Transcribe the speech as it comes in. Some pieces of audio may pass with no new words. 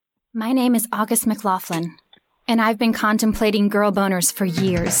My name is August McLaughlin, and I've been contemplating girl boners for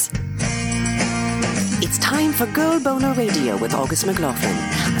years. It's time for Girl Boner Radio with August McLaughlin.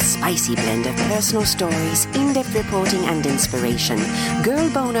 A spicy blend of personal stories, in-depth reporting and inspiration. Girl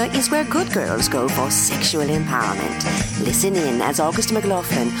Boner is where good girls go for sexual empowerment. Listen in as August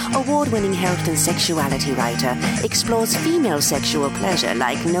McLaughlin, award-winning health and sexuality writer, explores female sexual pleasure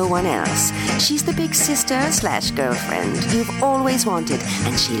like no one else. She's the big sister/girlfriend you've always wanted,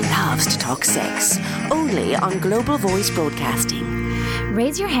 and she loves to talk sex. Only on Global Voice Broadcasting.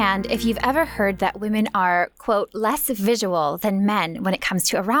 Raise your hand if you've ever heard that women are, quote, less visual than men when it comes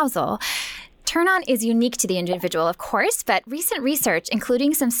to arousal. Turn-on is unique to the individual, of course, but recent research,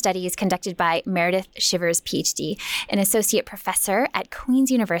 including some studies conducted by Meredith Shivers, PhD, an associate professor at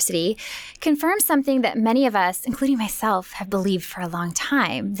Queen's University, confirms something that many of us, including myself, have believed for a long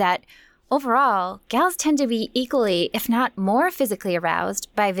time, that overall, gals tend to be equally, if not more physically aroused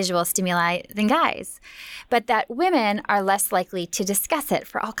by visual stimuli than guys, but that women are less likely to discuss it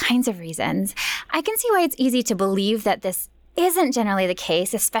for all kinds of reasons. I can see why it's easy to believe that this isn't generally the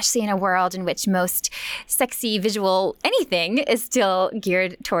case, especially in a world in which most sexy visual anything is still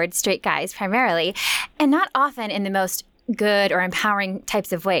geared towards straight guys primarily, and not often in the most good or empowering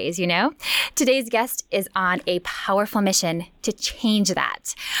types of ways, you know? Today's guest is on a powerful mission to change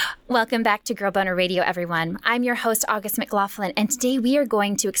that. Welcome back to Girl Boner Radio, everyone. I'm your host, August McLaughlin, and today we are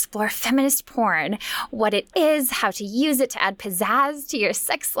going to explore feminist porn, what it is, how to use it to add pizzazz to your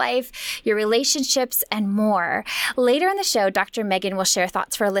sex life, your relationships, and more. Later in the show, Dr. Megan will share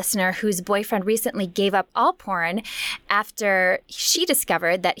thoughts for a listener whose boyfriend recently gave up all porn after she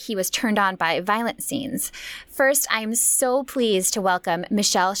discovered that he was turned on by violent scenes. First, I'm so pleased to welcome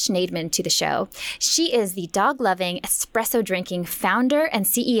Michelle Schneidman to the show. She is the dog-loving, espresso-drinking founder and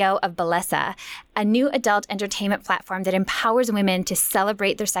CEO of Bellesa, a new adult entertainment platform that empowers women to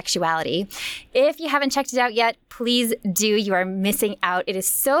celebrate their sexuality. If you haven't checked it out yet, please do. You are missing out. It is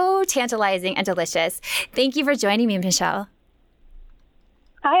so tantalizing and delicious. Thank you for joining me, Michelle.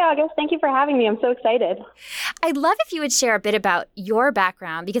 Hi, August. Thank you for having me. I'm so excited. I'd love if you would share a bit about your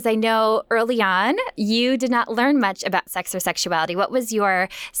background, because I know early on you did not learn much about sex or sexuality. What was your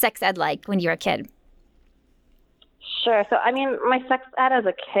sex ed like when you were a kid? Sure. So, my sex ed as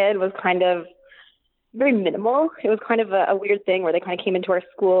a kid was kind of very minimal. It was kind of a weird thing where they kind of came into our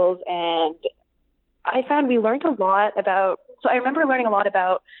schools, and I found we learned a lot about, so I remember learning a lot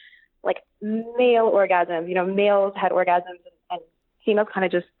about like male orgasms. You know, males had orgasms and females kind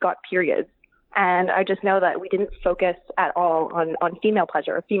of just got periods. And I just know that we didn't focus at all on female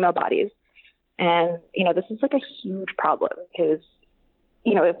pleasure or female bodies. And, this is like a huge problem because,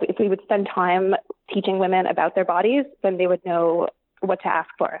 if we would spend time teaching women about their bodies, then they would know what to ask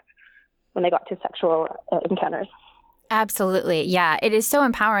for when they got to sexual encounters. Absolutely. Yeah. It is so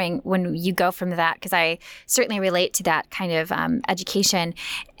empowering when you go from that, because I certainly relate to that kind of education.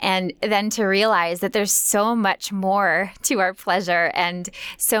 And then to realize that there's so much more to our pleasure and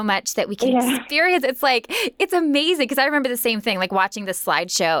so much that we can experience. It's like, it's amazing. Because I remember the same thing, like watching the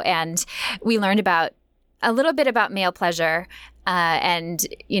slideshow, and we learned about a little bit about male pleasure. And,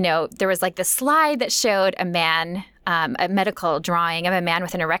 there was like the slide that showed a man, a medical drawing of a man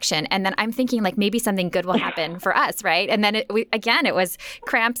with an erection. And then I'm thinking like maybe something good will happen for us, right? And then it was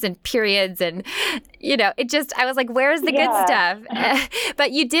cramps and periods and, I was like, where's the good stuff?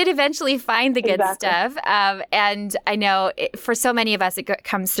 But you did eventually find the good stuff. And I know for so many of us, it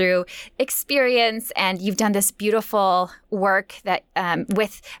comes through experience, and you've done this beautiful work that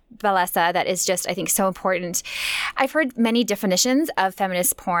with Bellesa that is just, I think, so important. I've heard many definitions of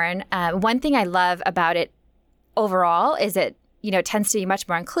feminist porn. One thing I love about it overall is it, tends to be much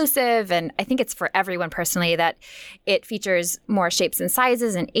more inclusive. And I think it's for everyone personally that it features more shapes and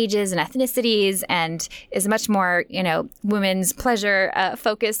sizes and ages and ethnicities and is much more, women's pleasure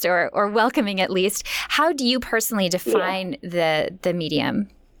focused or welcoming at least. How do you personally define the medium?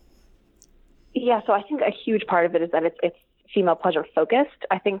 Yeah, so I think a huge part of it is that it's female pleasure focused.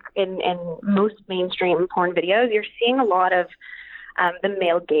 I think in most mainstream porn videos, you're seeing a lot of the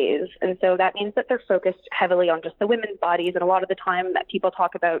male gaze. And so that means that they're focused heavily on just the women's bodies. And a lot of the time that people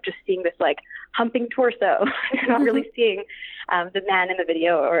talk about just seeing this like humping torso, you're not really seeing the man in the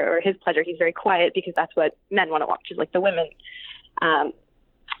video or his pleasure. He's very quiet because that's what men want to watch, is like the women. And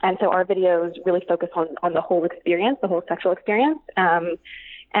so our videos really focus on the whole experience, the whole sexual experience.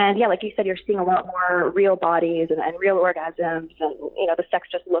 And yeah, like you said, you're seeing a lot more real bodies and real orgasms, and the sex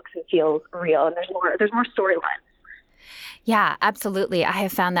just looks and feels real, and there's more storylines. Yeah, absolutely. I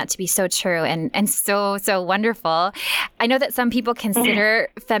have found that to be so true and so wonderful. I know that some people consider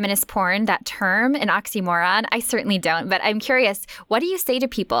feminist porn, that term, an oxymoron. I certainly don't, but I'm curious, what do you say to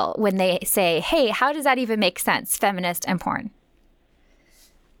people when they say, hey, how does that even make sense, feminist and porn?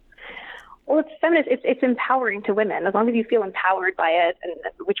 Well, it's feminist. It's empowering to women. As long as you feel empowered by it, and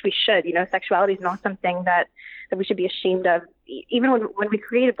which we should. Sexuality is not something that we should be ashamed of. Even when we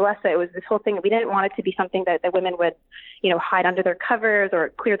created Bellesa, it was this whole thing that we didn't want it to be something that women would, hide under their covers or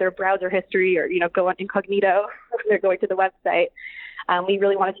clear their browser history or, go on incognito when they're going to the website. We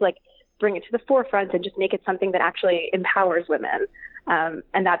really wanted to bring it to the forefront and just make it something that actually empowers women.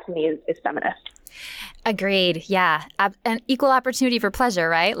 And that to me is feminist. Agreed. Yeah. An equal opportunity for pleasure,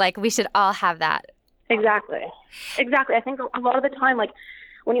 right? We should all have that. Exactly. I think a lot of the time,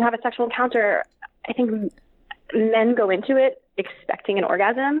 when you have a sexual encounter, I think men go into it expecting an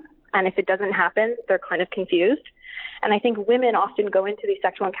orgasm. And if it doesn't happen, they're kind of confused. And I think women often go into these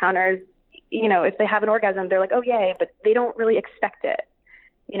sexual encounters, if they have an orgasm, they're like, oh, yay, but they don't really expect it.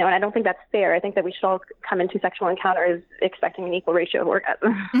 And I don't think that's fair. I think that we should all come into sexual encounters expecting an equal ratio of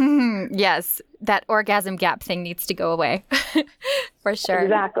orgasm. Yes, that orgasm gap thing needs to go away. For sure.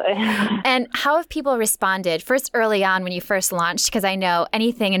 Exactly. And how have people responded? First, early on when you first launched, because I know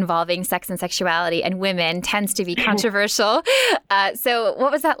anything involving sex and sexuality and women tends to be controversial. So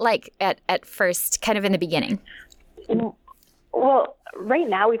what was that like at first, kind of in the beginning? Well, right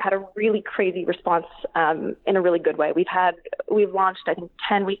now we've had a really crazy response in a really good way. We've launched, I think,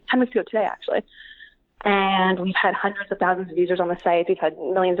 10 weeks ago today, actually. And we've had hundreds of thousands of users on the site. We've had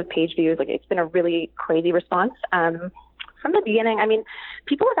millions of page views. It's been a really crazy response. From the beginning,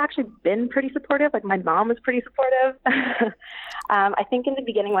 people have actually been pretty supportive. My mom was pretty supportive. I think in the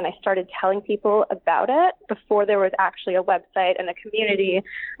beginning when I started telling people about it, before there was actually a website and a community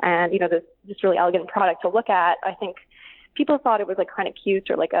and, this really elegant product to look at, I think people thought it was kind of cute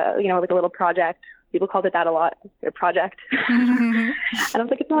or a little project. People called it that a lot, their project. And I was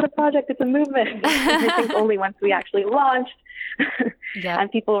like, it's not a project, it's a movement. I think only once we actually launched and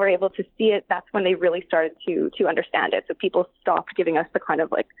people were able to see it, that's when they really started to understand it. So people stopped giving us the kind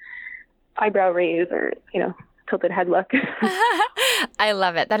of eyebrow raise or, tilted head look. I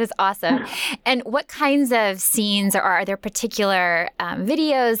love it. That is awesome. And what kinds of scenes or are there particular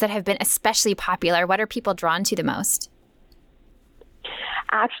videos that have been especially popular? What are people drawn to the most?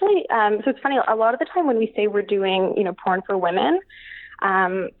 Actually, so it's funny, a lot of the time when we say we're doing, porn for women,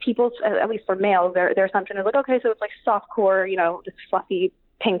 people, at least for males, their assumption is okay, so it's softcore, this fluffy,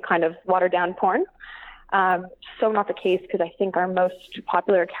 pink kind of watered down porn. So not the case because I think our most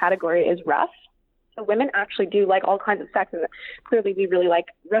popular category is rough. So women actually do like all kinds of sex, and clearly we really like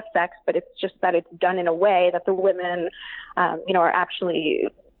rough sex, but it's just that it's done in a way that the women, are actually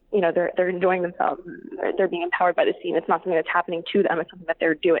they're enjoying themselves. They're being empowered by the scene. It's not something that's happening to them. It's something that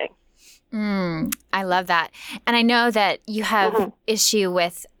they're doing. I love that. And I know that you have issue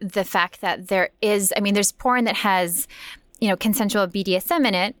with the fact that there's porn that has, consensual BDSM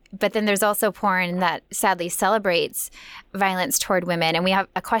in it, but then there's also porn that sadly celebrates violence toward women. And we have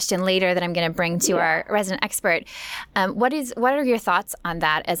a question later that I'm going to bring to our resident expert. What are your thoughts on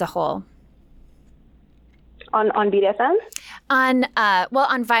that as a whole? On BDSM?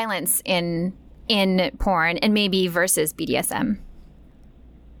 On violence in porn and maybe versus BDSM.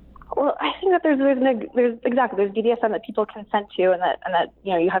 Well, I think that there's BDSM that people consent to, and that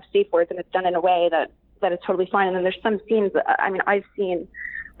you have safe words and it's done in a way that is totally fine. And then there's some scenes that I've seen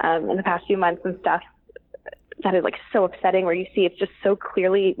in the past few months and stuff that is so upsetting, where you see it's just so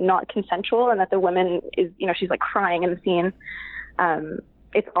clearly not consensual, and that the woman is she's crying in the scene.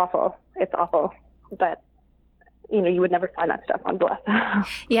 It's awful. It's awful, but. You would never find that stuff on Bellesa.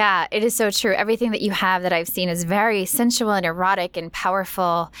 Yeah, it is so true. Everything that you have that I've seen is very sensual and erotic and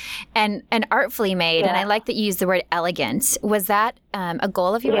powerful and artfully made. Yeah. And I like that you used the word elegant. Was that a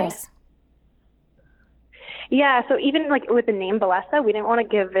goal of yours? Yeah, so even with the name Bellesa, we didn't want to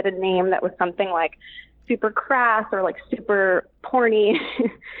give it a name that was something super crass or super porny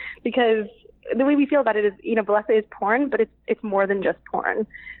because the way we feel about it is, Bellesa is porn, but it's more than just porn.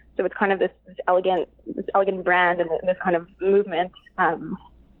 So it's kind of this elegant brand and this kind of movement. So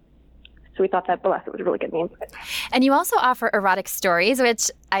we thought that Bellesa was a really good name for it. And you also offer erotic stories,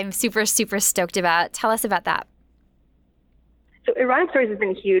 which I'm super, super stoked about. Tell us about that. So erotic stories has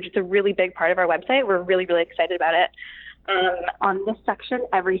been huge. It's a really big part of our website. We're really, really excited about it. On this section,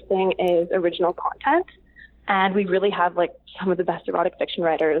 everything is original content. And we really have some of the best erotic fiction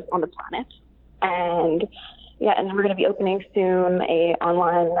writers on the planet. And and then we're going to be opening soon a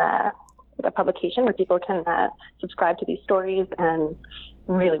online a publication where people can subscribe to these stories and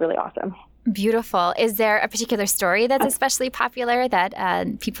really, really awesome. Beautiful. Is there a particular story that's especially popular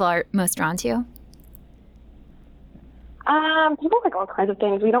that people are most drawn to? People like all kinds of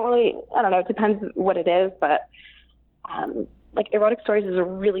things. We don't really, I don't know, it depends what it is, but like erotic stories is a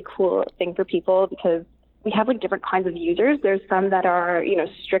really cool thing for people because we have like different kinds of users. There's some that are,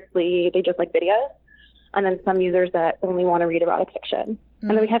 strictly, they just like videos, and then some users that only want to read erotic fiction.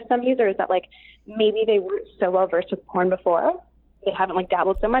 And then we have some users that like maybe they weren't so well versed with porn before. They haven't like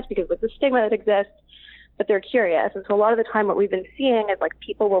dabbled so much because of the stigma that exists, but they're curious. And so a lot of the time what we've been seeing is like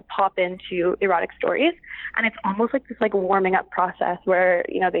people will pop into erotic stories, and it's almost like this like warming up process where,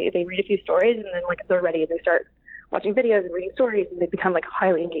 they read a few stories and then like they're ready and they start watching videos and reading stories and they become like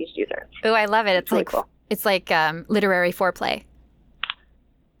highly engaged users. Oh, I love it. It's really cool. It's like literary foreplay.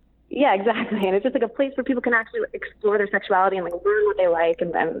 Yeah, exactly. And it's just like a place where people can actually explore their sexuality and like learn what they like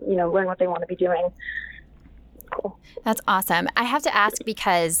and then, learn what they want to be doing. Cool. That's awesome. I have to ask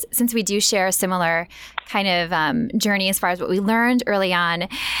because since we do share a similar kind of journey as far as what we learned early on,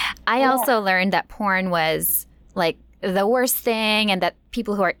 I also learned that porn was like the worst thing and that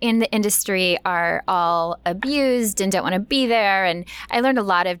people who are in the industry are all abused and don't want to be there. And I learned a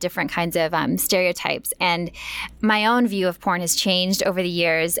lot of different kinds of stereotypes. And my own view of porn has changed over the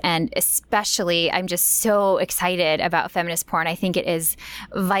years. And especially, I'm just so excited about feminist porn. I think it is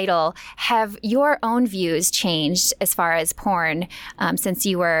vital. Have your own views changed as far as porn since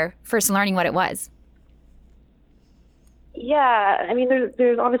you were first learning what it was? Yeah, I mean,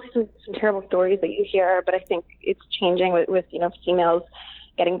 there's obviously some terrible stories that you hear, but I think it's changing with females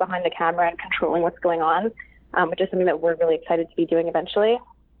getting behind the camera and controlling what's going on, which is something that we're really excited to be doing eventually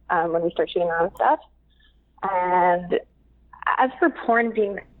when we start shooting our own stuff. And as for porn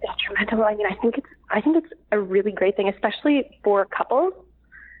being detrimental, I mean, I think it's a really great thing, especially for couples.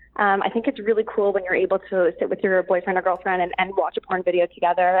 I think it's really cool when you're able to sit with your boyfriend or girlfriend and watch a porn video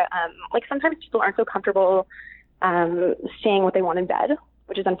together. Like sometimes people aren't so comfortable saying what they want in bed,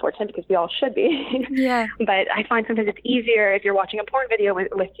 which is unfortunate because we all should be. Yeah. But I find sometimes it's easier if you're watching a porn video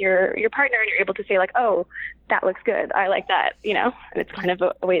with your partner and you're able to say like, oh, that looks good. I like that, and it's kind of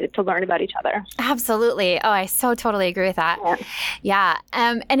a way to learn about each other. Absolutely. Oh, I so totally agree with that. Yeah.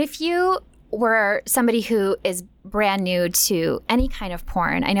 And if you were somebody who is brand new to any kind of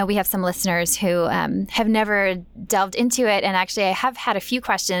porn, I know we have some listeners who have never delved into it. And actually, I have had a few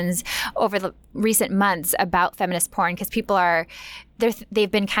questions over the recent months about feminist porn because people they've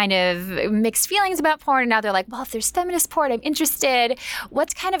been kind of mixed feelings about porn. And now they're like, well, if there's feminist porn, I'm interested.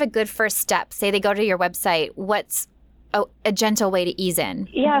 What's kind of a good first step? Say they go to your website. What's a gentle way to ease in?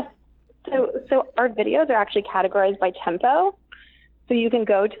 Yeah. So our videos are actually categorized by tempo. So you can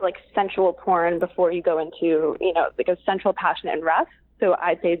go to like sensual porn before you go into, like a sensual, passionate, and rough. So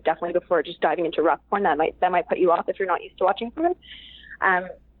I'd say definitely before just diving into rough porn, that might put you off if you're not used to watching porn.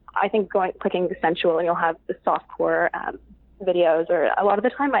 I think clicking the sensual and you'll have the softcore videos. Or a lot of the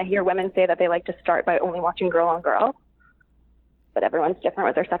time I hear women say that they like to start by only watching girl on girl. But everyone's different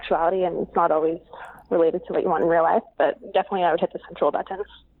with their sexuality and it's not always related to what you want in real life. But definitely I would hit the sensual button.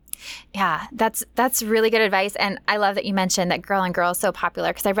 Yeah, that's really good advice. And I love that you mentioned that girl on girl is so popular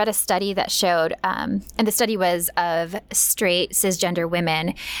because I read a study that showed, and the study was of straight cisgender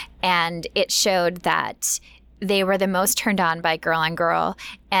women, and it showed that they were the most turned on by girl on girl.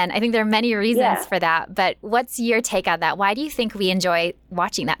 And I think there are many reasons for that. But what's your take on that? Why do you think we enjoy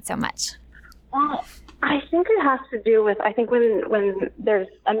watching that so much? Well, I think it has to do with, I think when there's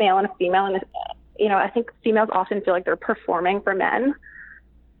a male and a female, and I think females often feel like they're performing for men.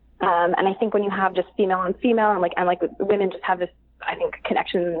 And I think when you have just female and female and women just have this, I think,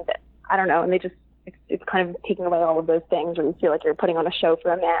 connection that, I don't know, and it's kind of taking away all of those things where you feel like you're putting on a show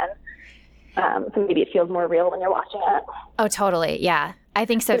for a man. So maybe it feels more real when you're watching it. Oh, totally. Yeah. I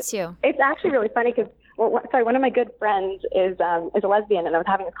think so too. It's actually really funny because, one of my good friends is a lesbian, and I was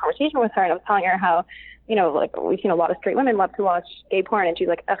having this conversation with her and I was telling her how, we've seen a lot of straight women love to watch gay porn, and she's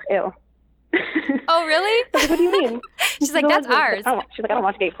like, ugh, ew. Oh, really? Like, what do you mean? She's like, that's ours. She's like, I don't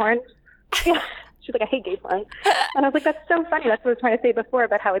watch gay porn. Yeah. She's like, I hate gay porn. And I was like, that's so funny. That's what I was trying to say before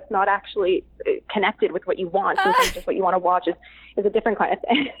about how it's not actually connected with what you want. Sometimes just what you want to watch is a different kind of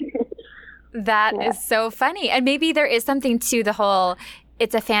thing. That is so funny. And maybe there is something to the whole,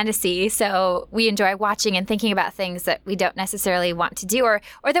 it's a fantasy. So we enjoy watching and thinking about things that we don't necessarily want to do or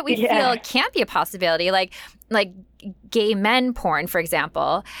that we feel can't be a possibility. Like gay men porn, for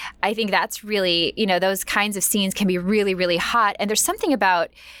example. I think that's really, those kinds of scenes can be really, really hot. And there's something about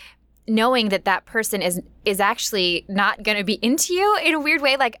knowing that person is actually not going to be into you in a weird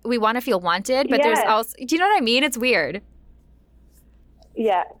way. Like we want to feel wanted, but there's also, do you know what I mean? It's weird.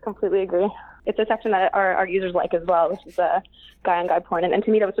 Yeah, completely agree. It's a section that our users like as well, which is guy-on-guy porn. And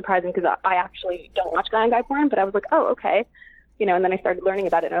to me, that was surprising because I actually don't watch guy-on-guy porn, but I was like, oh, okay. And then I started learning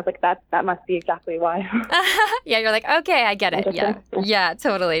about it, and I was like, that must be exactly why. Yeah, you're like, okay, I get it. Yeah,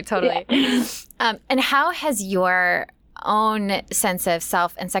 totally. Yeah. And how has your own sense of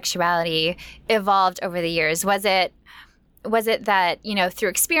self and sexuality evolved over the years? Was it that, through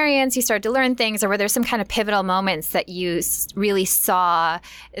experience you started to learn things, or were there some kind of pivotal moments that you really saw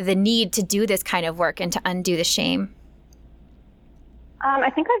the need to do this kind of work and to undo the shame?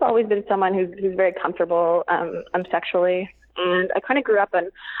 I think I've always been someone who's very comfortable sexually, and I kind of grew up,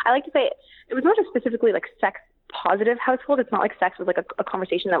 and I like to say it was not just specifically like sex positive household. It's not like sex was like a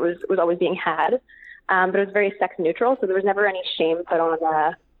conversation that was always being had, but it was very sex neutral, so there was never any shame put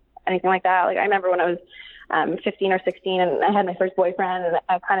on anything like that. Like I remember when I was 15 or 16, and I had my first boyfriend, and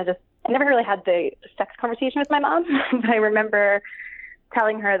I never really had the sex conversation with my mom, but I remember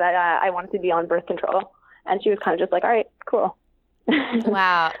telling her that I wanted to be on birth control, and she was kind of just like, all right, cool.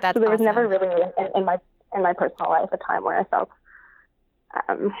 Wow, that's so there was awesome. never really in my personal life a time where I felt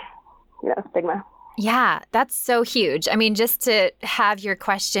stigma. Yeah, that's so huge. I mean, just to have your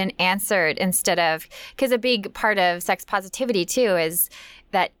question answered instead of, because a big part of sex positivity too is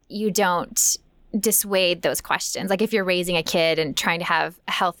that you don't dissuade those questions. Like if you're raising a kid and trying to have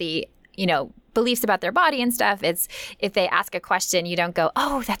healthy, beliefs about their body and stuff, it's if they ask a question, you don't go,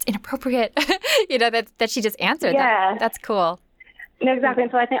 oh, that's inappropriate. That she just answered. Yeah. That's cool. No, exactly.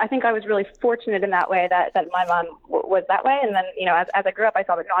 And so I think I was really fortunate in that way that my mom was that way. And then, as I grew up, I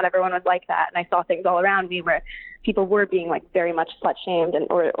saw that not everyone was like that. And I saw things all around me where people were being like very much slut shamed, and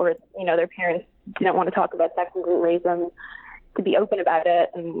or their parents didn't want to talk about sex and didn't raise them to be open about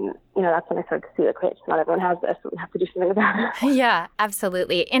it. And, that's when I started to see that, great, not everyone has this, so we have to do something about it. Yeah,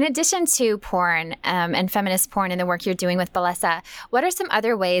 absolutely. In addition to porn and feminist porn and the work you're doing with Bellesa, what are some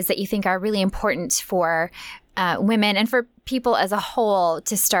other ways that you think are really important for women and for people as a whole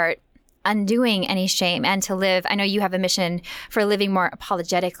to start undoing any shame and to live? I know you have a mission for living more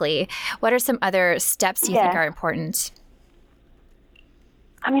apologetically. What are some other steps you think are important?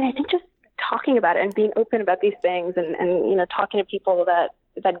 I mean, I think just talking about it and being open about these things and talking to people that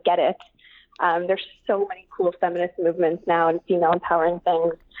get it. There's so many cool feminist movements now and female empowering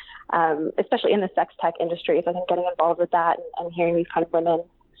things, especially in the sex tech industry. So I think getting involved with that and hearing these kind of women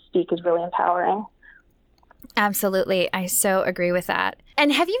speak is really empowering. Absolutely. I so agree with that.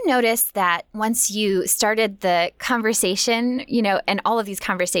 And have you noticed that once you started the conversation, and all of these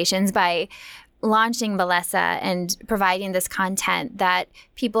conversations by launching Bellesa and providing this content, that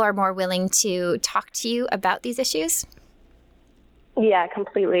people are more willing to talk to you about these issues? Yeah,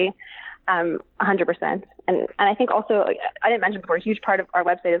 completely. 100%. And I think also, I didn't mention before, a huge part of our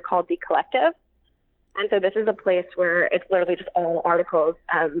website is called The Collective. And so this is a place where it's literally just all articles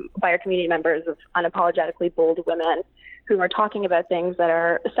by our community members of unapologetically bold women who are talking about things that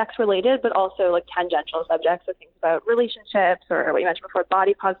are sex related, but also like tangential subjects. So things about relationships, or what you mentioned before,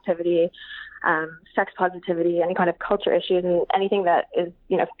 body positivity, sex positivity, any kind of culture issues, and anything that is,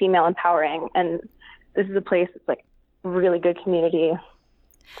 female empowering. And this is a place that's like really good community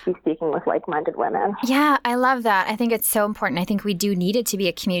to be speaking with like-minded women. Yeah, I love that. I think it's so important. I think we do need it to be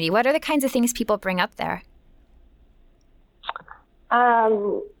a community. What are the kinds of things people bring up there?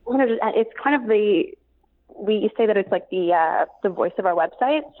 It's kind of we say that it's like the voice of our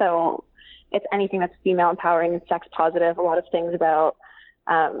website. So it's anything that's female empowering and sex positive. A lot of things about,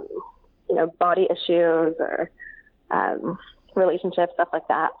 body issues or relationships, stuff like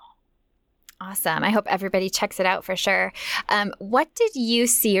that. Awesome. I hope everybody checks it out for sure. What did you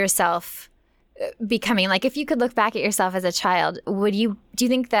see yourself becoming? Like, if you could look back at yourself as a child, do you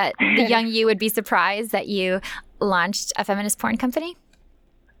think that the young you would be surprised that you launched a feminist porn company?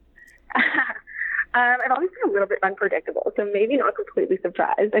 I've always been a little bit unpredictable, so maybe not completely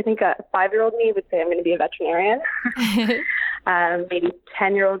surprised. I think a 5-year-old me would say I'm going to be a veterinarian. Maybe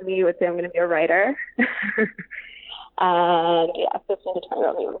 10-year-old me would say I'm going to be a writer. And 15 to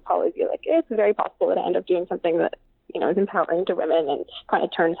 20-year-old me would probably be like, it's very possible that I end up doing something that, is empowering to women and kind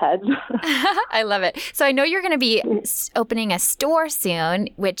of turns heads. I love it. So I know you're going to be opening a store soon,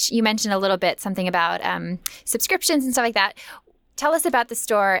 which you mentioned a little bit, something about subscriptions and stuff like that. Tell us about the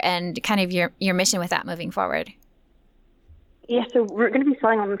store and kind of your mission with that moving forward. Yeah, so we're going to be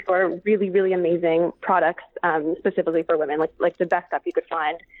selling on the store really, really amazing products specifically for women, like the best stuff you could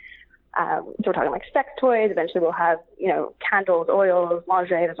find. So we're talking like sex toys. Eventually we'll have, candles, oils,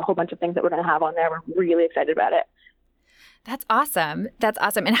 lingerie. There's a whole bunch of things that we're going to have on there. We're really excited about it. That's awesome. That's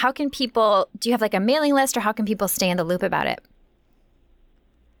awesome. And how can people, do you have like a mailing list, or how can people stay in the loop about it?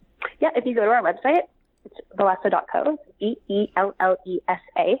 Yeah, if you go to our website, It's Bellesa.co,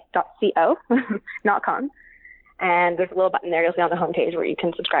 BELLESA.co, not com. And there's a little button there you'll see on the homepage where you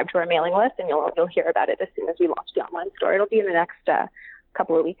can subscribe to our mailing list, and you'll hear about it as soon as we launch the online store. It'll be in the next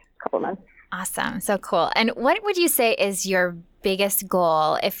couple of months. Awesome. So cool. And what would you say is your biggest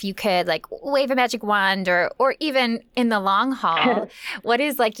goal if you could like wave a magic wand or even in the long haul? What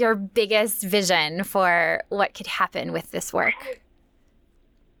is like your biggest vision for what could happen with this work?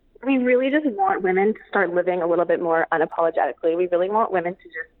 We really just want women to start living a little bit more unapologetically. We really want women to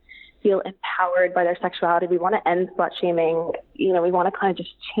just feel empowered by their sexuality. We want to end slut shaming. We want to kind of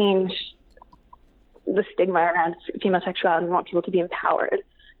just change the stigma around female sexuality. We want people to be empowered.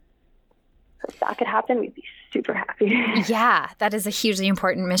 So if that could happen, we'd be super happy. Yeah, that is a hugely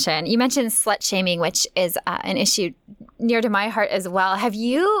important mission. You mentioned slut shaming, which is an issue near to my heart as well. Have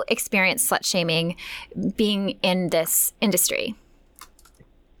you experienced slut shaming being in this industry?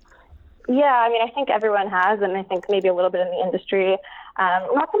 Yeah, I think everyone has, and I think maybe a little bit in the industry.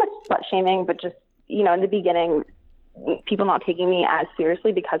 Not so much slut shaming, but just, in the beginning, people not taking me as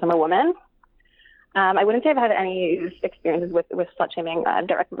seriously because I'm a woman. I wouldn't say I've had any experiences with slut shaming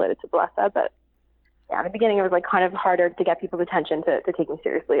directly related to Bellesa, but yeah, in the beginning it was like kind of harder to get people's attention to take me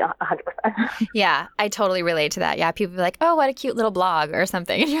seriously 100%. Yeah, I totally relate to that. Yeah, people be like, oh, what a cute little blog or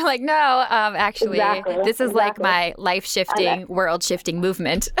something. And you're like, no, actually, this is like my life-shifting, world-shifting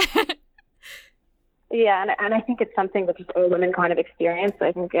movement. Yeah, and I think it's something that just all women kind of experience.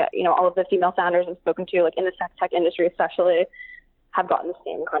 I think, all of the female founders I've spoken to, like in the sex tech industry especially, have gotten the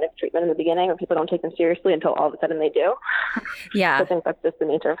same kind of treatment in the beginning where people don't take them seriously until all of a sudden they do. Yeah. So I think that's just the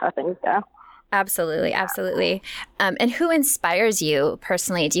nature of how things go. Absolutely. Absolutely. And who inspires you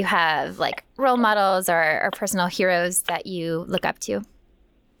personally? Do you have like role models or personal heroes that you look up to?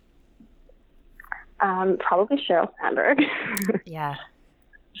 Probably Sheryl Sandberg. Yeah.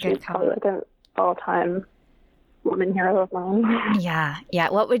 She's probably like an all-time woman hero of mine. Yeah. Yeah.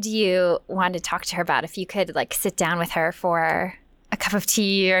 What would you want to talk to her about if you could like sit down with her for a cup of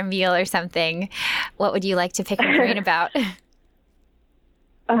tea or a meal or something? What would you like to pick her brain about?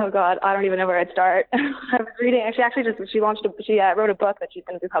 Oh God, I don't even know where I'd start. I was reading. She wrote a book that she's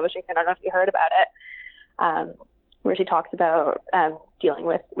going to be publishing. I don't know if you heard about it, where she talks about dealing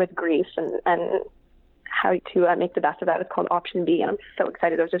with grief and how to make the best of that. It's called Option B, and I'm so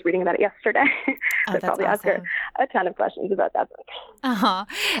excited. I was just reading about it yesterday. Oh, I'd probably ask her a ton of questions about that book. Uh-huh.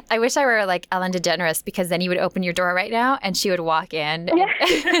 I wish I were like Ellen DeGeneres, because then you would open your door right now and she would walk in.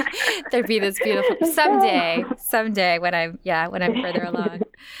 And there'd be this beautiful someday when I'm further along.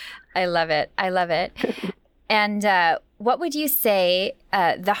 I love it. And what would you say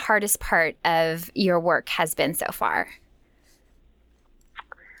the hardest part of your work has been so far?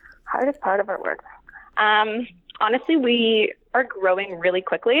 Hardest part of our work? Honestly, we are growing really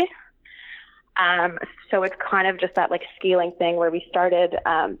quickly. So it's kind of just that like scaling thing where we started,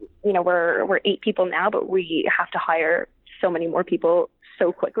 we're 8 people now, but we have to hire so many more people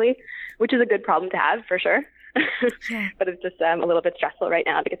so quickly, which is a good problem to have for sure. Yeah. But it's just a little bit stressful right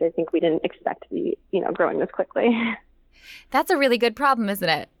now because I think we didn't expect to be, growing this quickly. That's a really good problem, isn't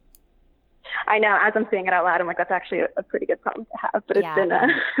it? I know. As I'm saying it out loud, I'm like, that's actually a pretty good problem to have. But it's been,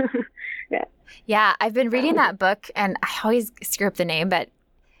 yeah. Yeah, I've been reading that book, and I always screw up the name, but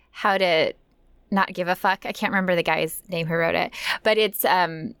How to Not Give a Fuck. I can't remember the guy's name who wrote it. But it's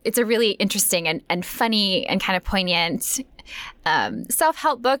a really interesting and funny and kind of poignant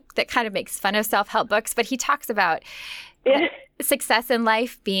self-help book that kind of makes fun of self-help books. But he talks about success in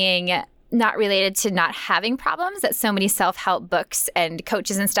life being not related to not having problems, that so many self-help books and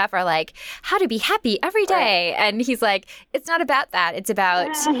coaches and stuff are like, how to be happy every day. Right. And he's like, it's not about that. It's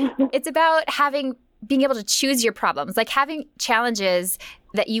about being able to choose your problems, like having challenges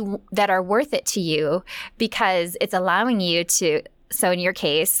that are worth it to you because it's allowing you to, so in your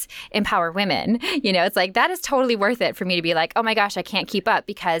case, empower women. It's like, that is totally worth it for me to be like, oh my gosh, I can't keep up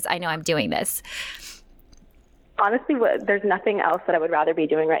because I know I'm doing this. Honestly, there's nothing else that I would rather be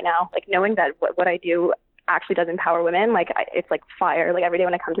doing right now. Like knowing that what I do actually does empower women, like it's like fire. Like every day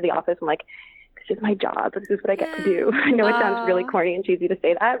when I come to the office, I'm like, this is my job. This is what I get to do. I know it sounds really corny and cheesy to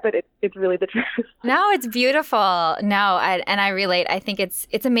say that, but it's really the truth. No, it's beautiful. No, I relate. I think it's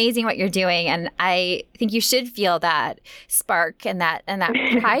amazing what you're doing, and I think you should feel that spark and that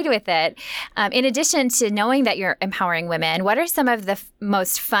pride with it. In addition to knowing that you're empowering women, what are some of the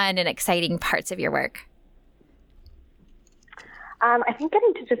most fun and exciting parts of your work? I think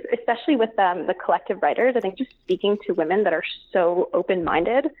getting to just, especially with the collective writers, I think just speaking to women that are so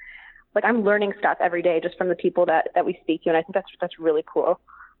open-minded. Like I'm learning stuff every day just from the people that we speak to, and I think that's really cool.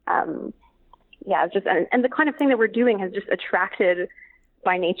 And the kind of thing that we're doing has just attracted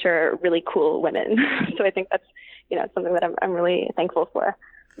by nature really cool women. So I think that's, something that I'm really thankful for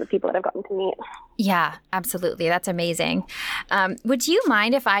the people that I've gotten to meet. Yeah, absolutely. That's amazing. Would you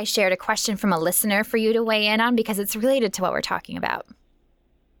mind if I shared a question from a listener for you to weigh in on, because it's related to what we're talking about?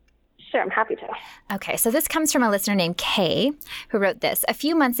 Sure, I'm happy to. Okay, so this comes from a listener named Kay, who wrote this. A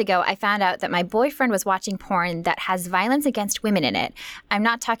few months ago, I found out that my boyfriend was watching porn that has violence against women in it. I'm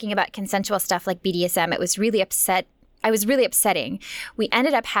not talking about consensual stuff like BDSM. It was really upsetting. We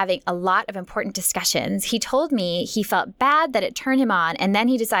ended up having a lot of important discussions. He told me he felt bad that it turned him on, and then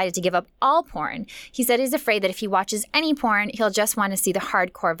he decided to give up all porn. He said he's afraid that if he watches any porn, he'll just want to see the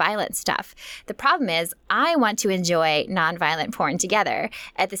hardcore violent stuff. The problem is, I want to enjoy nonviolent porn together.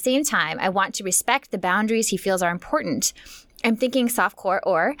 At the same time, I want to respect the boundaries he feels are important. I'm thinking softcore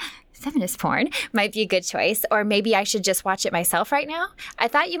or feminist porn might be a good choice, or maybe I should just watch it myself right now. I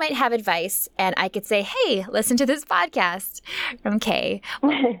thought you might have advice, and I could say, hey, listen to this podcast from Kay.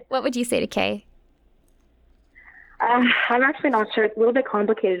 What would you say to Kay? I'm actually not sure. It's a little bit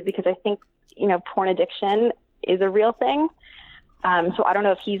complicated because I think, porn addiction is a real thing. So I don't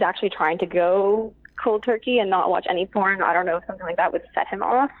know if he's actually trying to go cold turkey and not watch any porn. I don't know if something like that would set him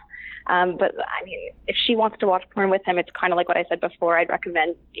off. But I mean, if she wants to watch porn with him, it's kind of like what I said before. I'd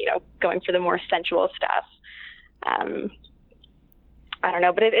recommend, going for the more sensual stuff. I don't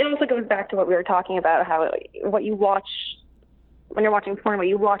know, but it also goes back to what we were talking about, how what you watch when you're watching porn, what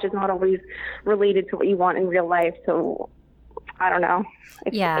you watch is not always related to what you want in real life. So I don't know.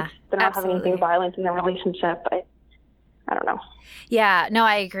 They're not having anything violent in their relationship. I don't know. Yeah, no,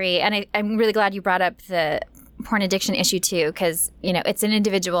 I agree. And I'm really glad you brought up the porn addiction issue too, because it's an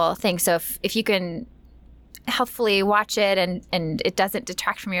individual thing. So if you can healthfully watch it and it doesn't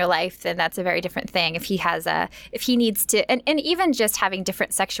detract from your life, then that's a very different thing. If he needs to, and even just having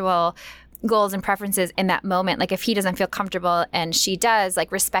different sexual goals and preferences in that moment, like if he doesn't feel comfortable and she does,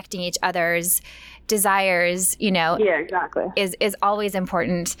 like respecting each other's desires, yeah, exactly, is always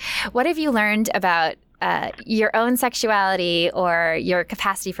important. What have you learned about your own sexuality or your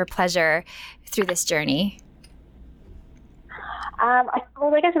capacity for pleasure through this journey?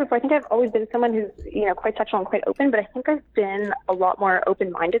 Like I said before, I think I've always been someone who's, quite sexual and quite open, but I think I've been a lot more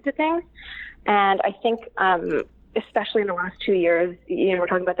open-minded to things. And I think, especially in the last 2 years, we're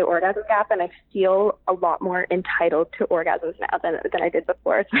talking about the orgasm gap, and I feel a lot more entitled to orgasms now than I did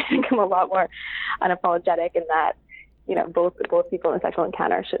before. So I think I'm a lot more unapologetic in that, both people in a sexual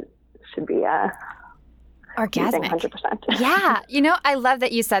encounter should be orgasmic. 100%. Yeah. I love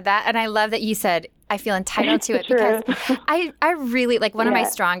that you said that. And I love that you said, I feel entitled to it because I really, one of my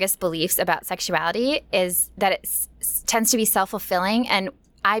strongest beliefs about sexuality is that it tends to be self-fulfilling. And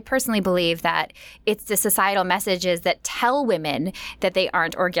I personally believe that it's the societal messages that tell women that they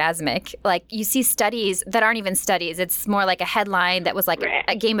aren't orgasmic. Like you see studies that aren't even studies. It's more like a headline that was like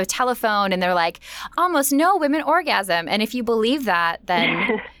a game of telephone, and they're like, almost no women orgasm. And if you believe that,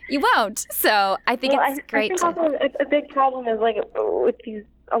 then you won't. So I think it's great. I think also a big problem is with these,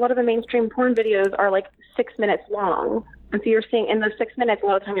 a lot of the mainstream porn videos are 6 minutes long. And so you're seeing in those 6 minutes, a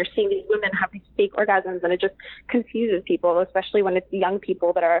lot of the time you're seeing these women have these fake orgasms, and it just confuses people, especially when it's young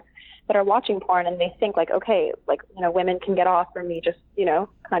people that are watching porn, and they think women can get off from me just,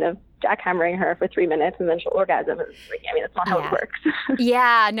 kind of jackhammering her for 3 minutes and then she'll orgasm. That's not how it works.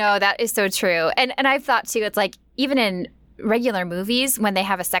 Yeah, no, that is so true. And I've thought too, it's even in regular movies, when they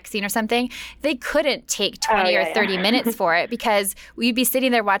have a sex scene or something, they couldn't take 20 or 30 minutes for it, because we'd be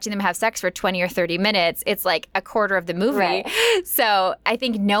sitting there watching them have sex for 20 or 30 minutes. It's like a quarter of the movie. Right. So I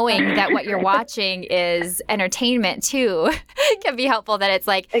think knowing that what you're watching is entertainment too can be helpful, that it's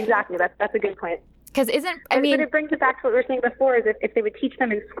Exactly. That's a good point. Because but it brings it back to what we were saying before, is if they would teach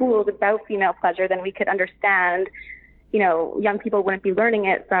them in schools about female pleasure, then we could understand, young people wouldn't be learning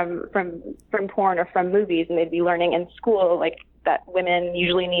it from porn or from movies, and they'd be learning in school that women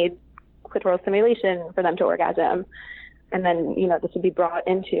usually need clitoral stimulation for them to orgasm. And then, this would be brought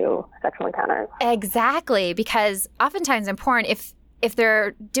into sexual encounters. Exactly, because oftentimes in porn, if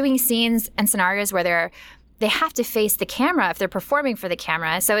they're doing scenes and scenarios where they have to face the camera if they're performing for the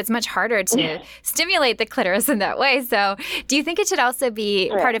camera, so it's much harder to stimulate the clitoris in that way. So do you think it should also be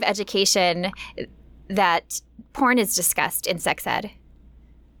part of education that porn is discussed in sex ed?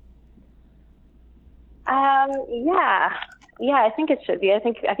 Yeah, I think it should be. I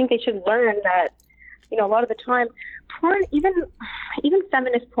think they should learn that, a lot of the time, porn, even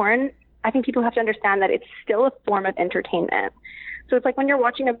feminist porn, I think people have to understand that it's still a form of entertainment. So it's like when you're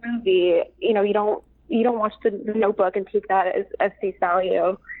watching a movie, you don't watch the Notebook and take that as face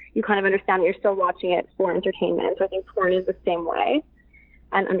value. You kind of understand that you're still watching it for entertainment. So I think porn is the same way,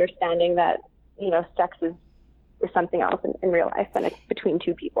 and understanding that, sex is something else in real life, and it's between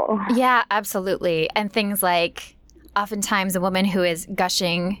two people. Yeah, absolutely. And things like oftentimes a woman who is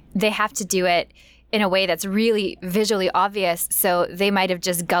gushing, they have to do it in a way that's really visually obvious. So they might have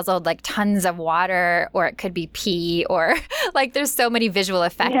just guzzled like tons of water, or it could be pee, or like there's so many visual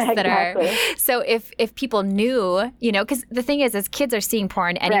effects that are. So if people knew, you know, because the thing is, as kids are seeing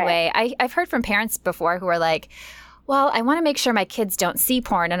porn anyway, I've heard from parents before who are like, well, I want to make sure my kids don't see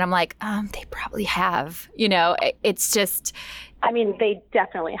porn. And I'm like, they probably have, you know, it's just. I mean, they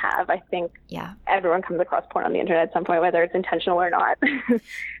definitely have. I think everyone comes across porn on the internet at some point, whether it's intentional or not. So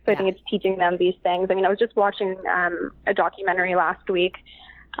I think it's teaching them these things. I mean, I was just watching a documentary last week,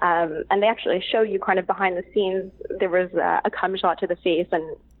 and they actually show you kind of behind the scenes. There was a cum shot to the face,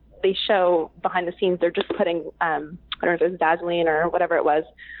 and they show behind the scenes they're just putting, I don't know if it was Vaseline or whatever it was,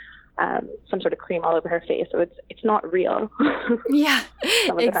 some sort of cream all over her face. So it's not real. Yeah,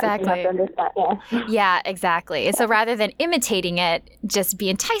 exactly. Yeah, exactly. So rather than imitating it, just be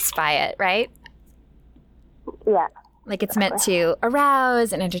enticed by it, right? Yeah. Like it's meant to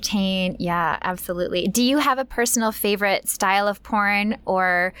arouse and entertain. Yeah, absolutely. Do you have a personal favorite style of porn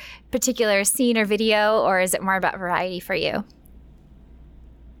or particular scene or video, or is it more about variety for you?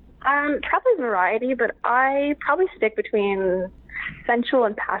 Probably variety, but I probably stick between sensual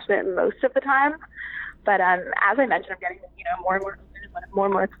and passionate most of the time. But as I mentioned, I'm getting more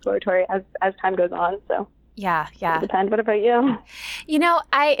and more exploratory as time goes on. So yeah. It depends. What about you? You know,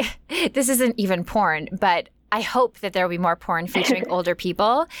 this isn't even porn, but I hope that there will be more porn featuring older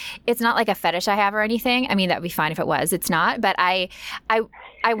people. It's not like a fetish I have or anything. I mean, that would be fine if it was. It's not. But I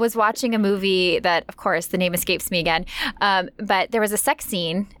was watching a movie that, of course, the name escapes me again. But there was a sex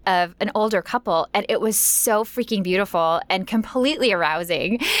scene of an older couple, and it was so freaking beautiful and completely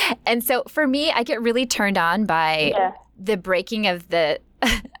arousing. And so for me, I get really turned on by the breaking of the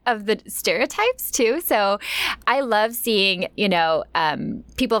stereotypes too. So I love seeing,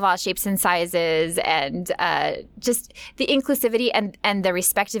 people of all shapes and sizes, and just the inclusivity and the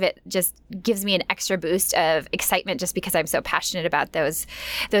respect of it just gives me an extra boost of excitement just because I'm so passionate about those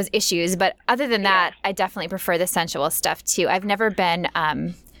issues. But other than that, I definitely prefer the sensual stuff too. I've never been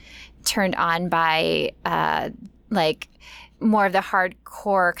turned on by more of the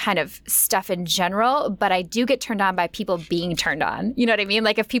hardcore kind of stuff in general, but I do get turned on by people being turned on. You know what I mean?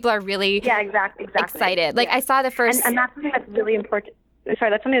 Like if people are really exactly. excited. Like I saw the first... And that's something that's really important.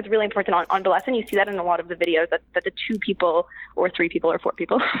 Sorry, that's something that's really important on Bellesa, and you see that in a lot of the videos, that the 2 people or 3 people or 4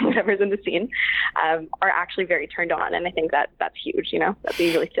 people, whatever's in the scene, are actually very turned on. And I think that's huge, that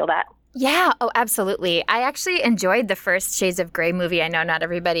we really feel that. Yeah. Oh, absolutely. I actually enjoyed the first Shades of Grey movie. I know not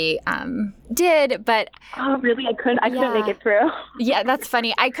everybody did, but... Oh, really? I couldn't make it through. Yeah, that's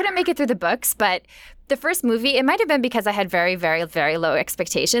funny. I couldn't make it through the books, but the first movie, it might have been because I had very, very, very low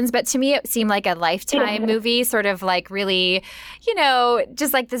expectations, but to me it seemed like a Lifetime movie, sort of like really,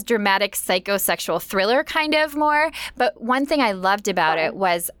 just like this dramatic psychosexual thriller kind of more. But one thing I loved about it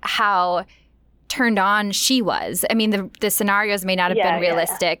was how turned on she was. I mean, the scenarios may not have been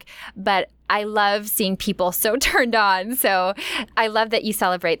realistic, but I love seeing people so turned on. So I love that you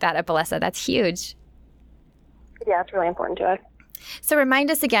celebrate that at Bellesa. That's huge. Yeah, it's really important to us. So remind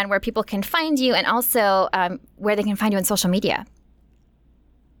us again where people can find you, and also where they can find you on social media.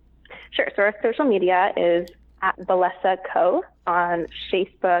 Sure. So our social media is at Bellesa Co. on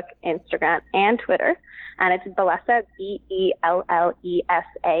Facebook, Instagram, and Twitter. And it's Bellesa,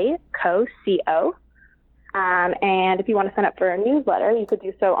 Bellesa Co. C-O. And if you want to sign up for a newsletter, you could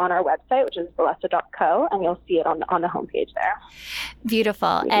do so on our website, which is bellesa.co, and you'll see it on the homepage there.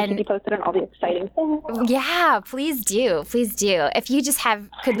 Beautiful. And keep you posted on all the exciting things. Yeah, please do. Please do. If you just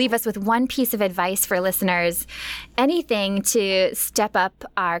could leave us with one piece of advice for listeners, anything to step up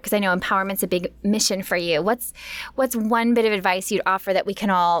because I know empowerment's a big mission for you. What's one bit of advice you'd offer that we can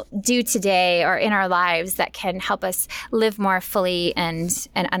all do today or in our lives that can help us live more fully and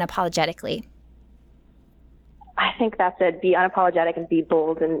unapologetically? I think that's it. Be unapologetic and be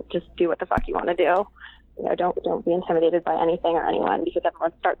bold, and just do what the fuck you want to do. Don't be intimidated by anything or anyone, because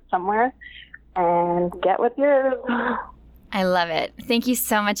everyone starts somewhere, and get with yours. I love it. Thank you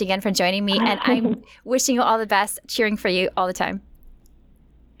so much again for joining me, and I'm wishing you all the best, cheering for you all the time.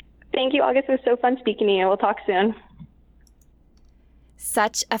 Thank you, August. It was so fun speaking to you. We'll talk soon.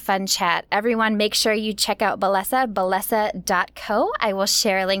 Such a fun chat. Everyone, make sure you check out Bellesa, bellesa.co. I will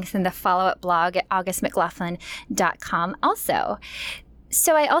share links in the follow-up blog at augustmclaughlin.com also.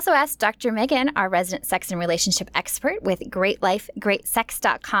 So I also asked Dr. Megan, our resident sex and relationship expert with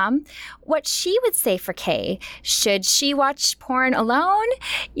GreatLifeGreatSex.com, what she would say for Kay. Should she watch porn alone?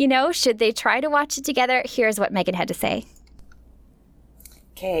 Should they try to watch it together? Here's what Megan had to say.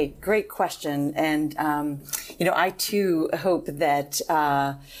 Okay, great question. And, I too hope that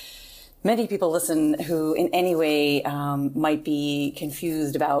many people listen who in any way might be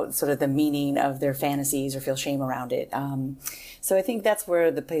confused about sort of the meaning of their fantasies or feel shame around it. So I think that's where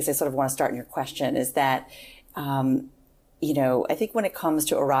the place I sort of want to start in your question is that, I think when it comes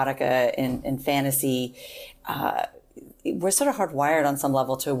to erotica and fantasy, we're sort of hardwired on some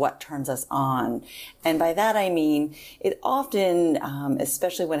level to what turns us on. And by that, I mean, it often,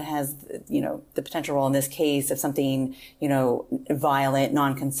 especially when it has, the potential role in this case of something, violent,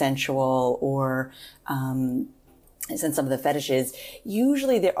 non-consensual, or, in some of the fetishes,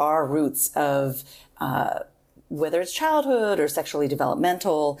 usually there are roots of, whether it's childhood or sexually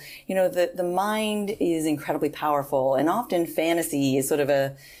developmental, the mind is incredibly powerful, and often fantasy is sort of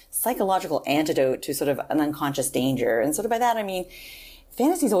a psychological antidote to sort of an unconscious danger. And sort of by that, I mean,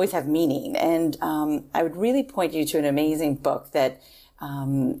 fantasies always have meaning. And I would really point you to an amazing book that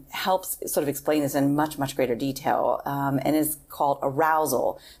helps sort of explain this in much, much greater detail, and is called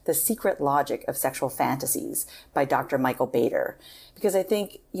Arousal, The Secret Logic of Sexual Fantasies by Dr. Michael Bader. Because I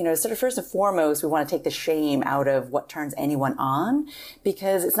think, sort of first and foremost, we want to take the shame out of what turns anyone on,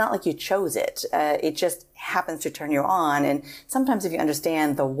 because it's not like you chose it. It just happens to turn you on. And sometimes if you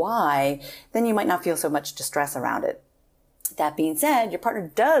understand the why, then you might not feel so much distress around it. That being said, your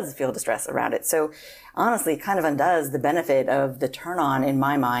partner does feel distress around it. So honestly, it kind of undoes the benefit of the turn on in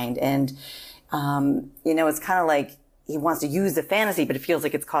my mind. And, it's kind of like he wants to use the fantasy, but it feels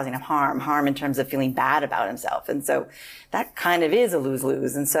like it's causing him harm in terms of feeling bad about himself. And so that kind of is a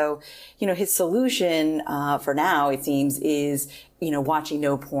lose-lose. And so, his solution, for now, it seems, is, watching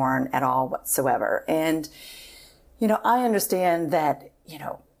no porn at all whatsoever. And, I understand that,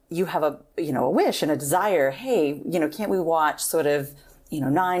 you have a wish and a desire. Hey, can't we watch sort of,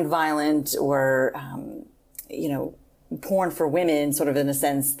 non-violent or, porn for women, sort of in a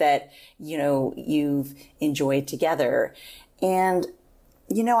sense that, you've enjoyed together. And,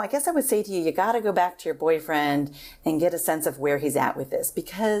 I guess I would say to you, you got to go back to your boyfriend and get a sense of where he's at with this,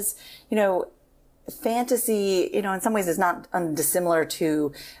 because, fantasy, in some ways is not dissimilar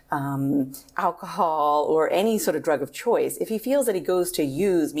to alcohol or any sort of drug of choice. If he feels that he goes to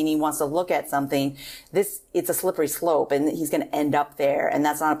use, meaning he wants to look at something, it's a slippery slope and he's going to end up there, and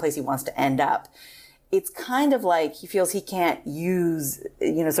that's not a place he wants to end up. It's kind of like he feels he can't use,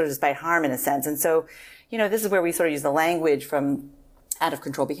 sort of despite harm in a sense. And so, this is where we sort of use the language from out of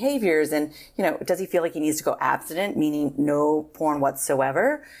control behaviors. And, does he feel like he needs to go abstinent, meaning no porn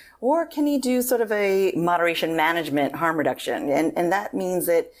whatsoever? Or can he do sort of a moderation management harm reduction? And that means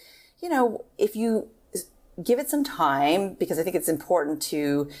that, if you give it some time, because I think it's important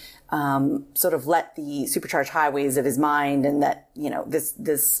to sort of let the supercharged highways of his mind and that,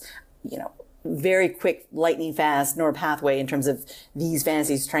 this very quick, lightning fast neural pathway in terms of these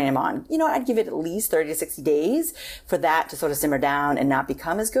fantasies to train him on. I'd give it at least 30 to 60 days for that to sort of simmer down and not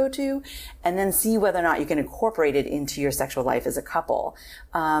become his go-to, and then see whether or not you can incorporate it into your sexual life as a couple.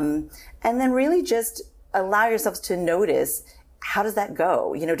 And then really just allow yourselves to notice, how does that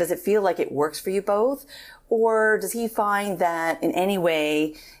go? Does it feel like it works for you both? Or does he find that in any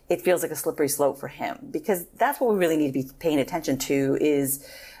way it feels like a slippery slope for him? Because that's what we really need to be paying attention to is,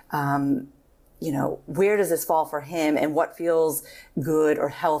 where does this fall for him and what feels good or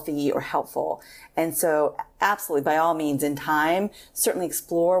healthy or helpful? And so absolutely, by all means, in time, certainly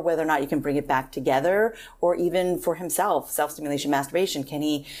explore whether or not you can bring it back together, or even for himself, self-stimulation, masturbation. Can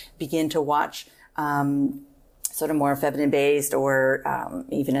he begin to watch, sort of more feminine based or,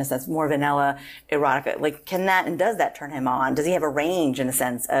 even as that's more vanilla erotica? Like, can that and does that turn him on? Does he have a range in a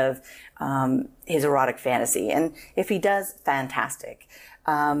sense of, his erotic fantasy? And if he does, fantastic.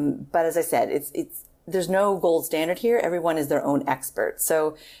 But as I said, there's no gold standard here. Everyone is their own expert.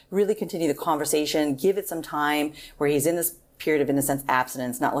 So really continue the conversation, give it some time where he's in this period of, in a sense,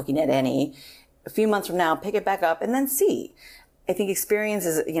 abstinence, not looking at any. A few months from now, pick it back up and then see. I think experience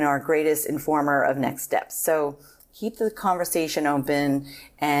is, our greatest informer of next steps. So keep the conversation open,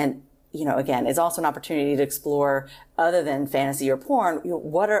 and, again, it's also an opportunity to explore, other than fantasy or porn,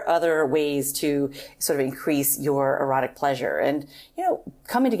 what are other ways to sort of increase your erotic pleasure? And,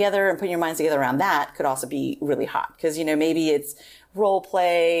 coming together and putting your minds together around that could also be really hot, because, maybe it's role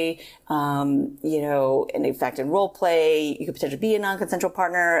play, and in fact, in role play, you could potentially be a non-consensual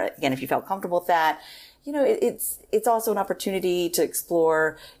partner. Again, if you felt comfortable with that, it's also an opportunity to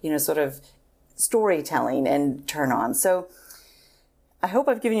explore, sort of storytelling and turn on. So I hope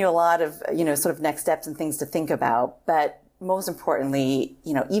I've given you a lot of, sort of next steps and things to think about. But most importantly,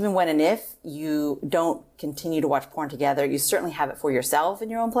 even when and if you don't continue to watch porn together, you certainly have it for yourself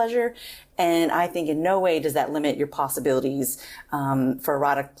and your own pleasure. And I think in no way does that limit your possibilities for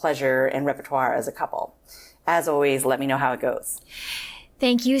erotic pleasure and repertoire as a couple. As always, let me know how it goes.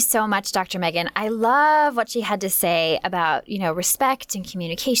 Thank you so much, Dr. Megan. I love what she had to say about, respect and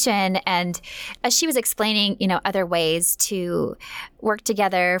communication. And as she was explaining, other ways to work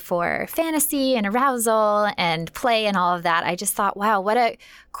together for fantasy and arousal and play and all of that, I just thought, wow, what a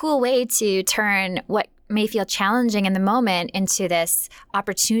cool way to turn what may feel challenging in the moment into this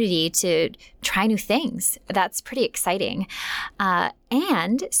opportunity to try new things. That's pretty exciting.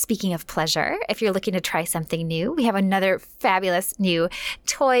 And speaking of pleasure, if you're looking to try something new, we have another fabulous new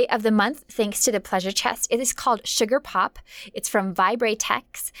toy of the month thanks to the Pleasure Chest. It is called Sugar Pop. It's from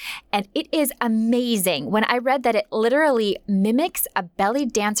Vibratex, and it is amazing. When I read that it literally mimics a belly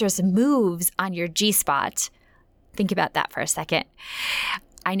dancer's moves on your G-spot, think about that for a second.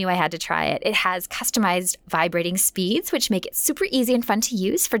 I knew I had to try it. It has customized vibrating speeds, which make it super easy and fun to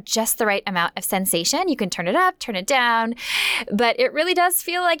use for just the right amount of sensation. You can turn it up, turn it down, but it really does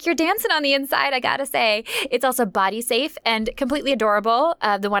feel like you're dancing on the inside, I gotta say. It's also body safe and completely adorable.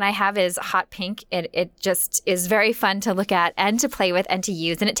 The one I have is hot pink. It just is very fun to look at and to play with and to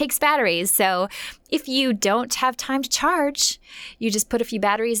use, and it takes batteries. So if you don't have time to charge, you just put a few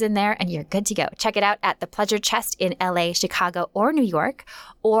batteries in there and you're good to go. Check it out at the Pleasure Chest in LA, Chicago, or New York,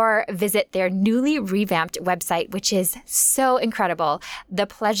 or visit their newly revamped website, which is so incredible,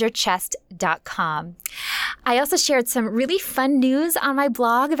 thepleasurechest.com. I also shared some really fun news on my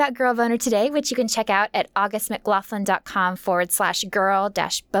blog about Girl Boner today, which you can check out at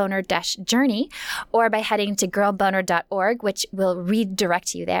augustmclaughlin.com/girl-boner-journey, or by heading to girlboner.org, which will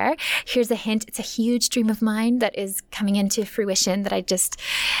redirect you there. Here's a hint. It's a huge dream of mine that is coming into fruition that I just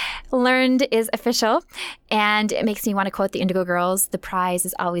learned is official. And it makes me want to quote the Indigo Girls, "The prize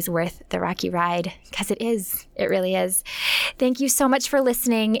is always worth the rocky ride," because it is. It really is. Thank you so much for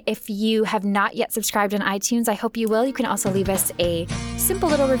listening. If you have not yet subscribed on iTunes, I hope you will. You can also leave us a simple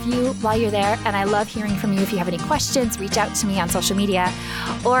little review while you're there. And I love hearing from you. If you have any questions, reach out to me on social media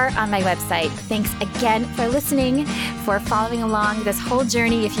or on my website. Thanks again for listening, for following along this whole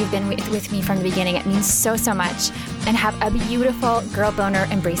journey. If you've been with me from the beginning, it means so, so much. And have a beautiful Girl Boner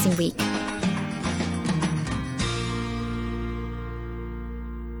embracing week.